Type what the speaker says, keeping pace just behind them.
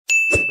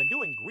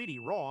doing greedy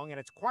wrong and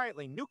it's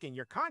quietly nuking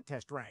your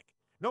contest rank.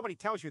 Nobody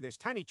tells you this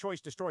tiny choice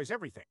destroys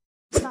everything.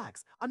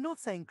 Relax, I'm not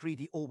saying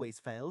greedy always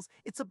fails.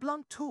 It's a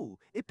blunt tool.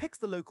 It picks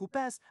the local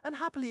best and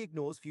happily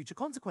ignores future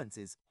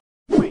consequences.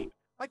 Wait,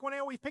 like when I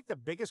always pick the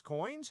biggest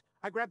coins?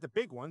 I grab the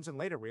big ones and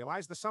later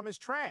realize the sum is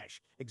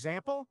trash.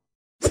 Example?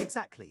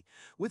 Exactly.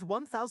 With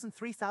 1000,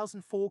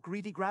 3004,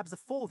 greedy grabs are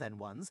 4 then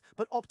 1s,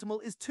 but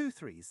optimal is 2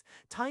 3s.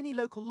 Tiny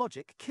local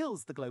logic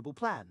kills the global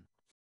plan.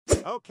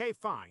 Okay,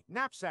 fine.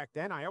 Knapsack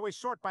then, I always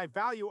sort by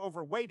value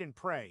over weight and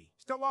prey.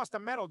 Still lost a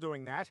medal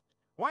doing that.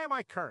 Why am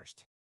I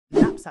cursed?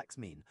 Knapsacks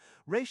mean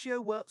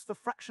ratio works for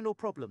fractional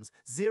problems.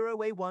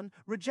 0A1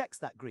 rejects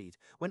that greed.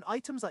 When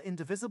items are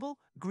indivisible,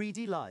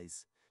 greedy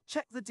lies.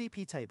 Check the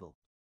DP table.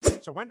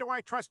 So when do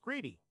I trust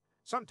greedy?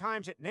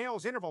 Sometimes it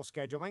nails interval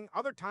scheduling,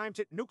 other times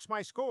it nukes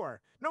my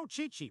score. No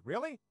cheat sheet,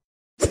 really?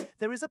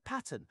 There is a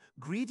pattern.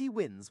 Greedy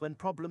wins when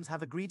problems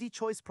have a greedy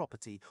choice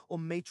property or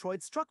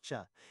matroid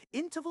structure.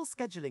 Interval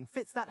scheduling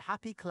fits that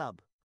happy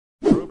club.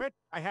 Prove it?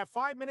 I have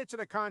 5 minutes of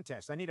the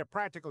contest. I need a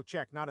practical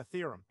check, not a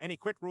theorem. Any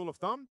quick rule of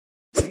thumb?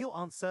 Real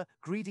answer,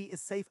 greedy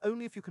is safe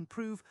only if you can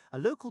prove a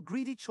local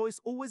greedy choice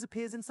always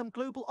appears in some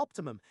global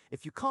optimum.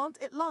 If you can't,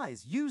 it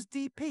lies. Use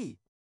DP.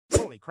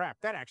 Holy crap,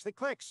 that actually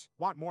clicks.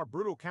 Want more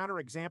brutal counter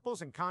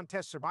examples and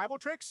contest survival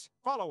tricks?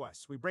 Follow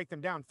us. We break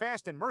them down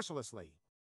fast and mercilessly.